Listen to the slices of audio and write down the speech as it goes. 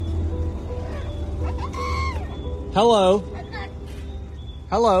Hello.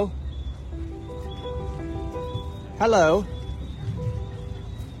 Hello. Hello.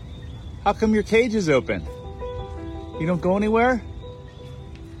 How come your cage is open? You don't go anywhere?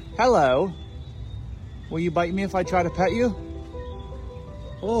 Hello. Will you bite me if I try to pet you?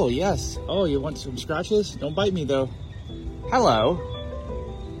 Oh, yes. Oh, you want some scratches? Don't bite me, though. Hello.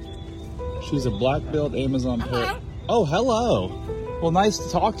 She's a black-billed Amazon parrot. Oh, hello. Well, nice to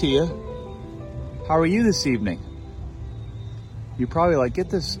talk to you. How are you this evening? You're probably like, get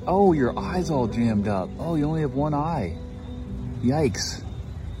this. Oh, your eye's all jammed up. Oh, you only have one eye. Yikes.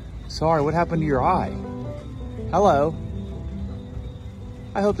 Sorry, what happened to your eye? Hello.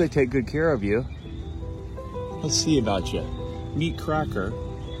 I hope they take good care of you. Let's see about you. Meet Cracker.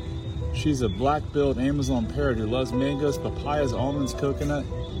 She's a black-billed Amazon parrot who loves mangoes, papayas, almonds, coconut.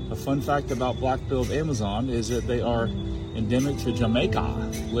 A fun fact about black-billed Amazon is that they are endemic to Jamaica,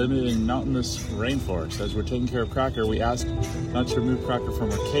 living in mountainous rainforests. As we're taking care of Cracker, we ask not to remove Cracker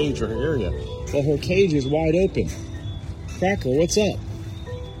from her cage or her area. But her cage is wide open. Cracker, what's up?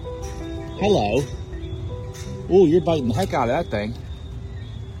 Hello. Ooh, you're biting the heck out of that thing.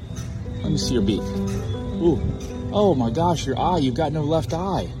 Let me see your beak. Ooh. Oh my gosh, your eye. You've got no left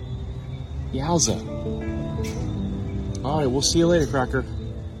eye. Yowza. All right, we'll see you later, Cracker.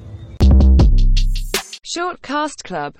 Short Cast Club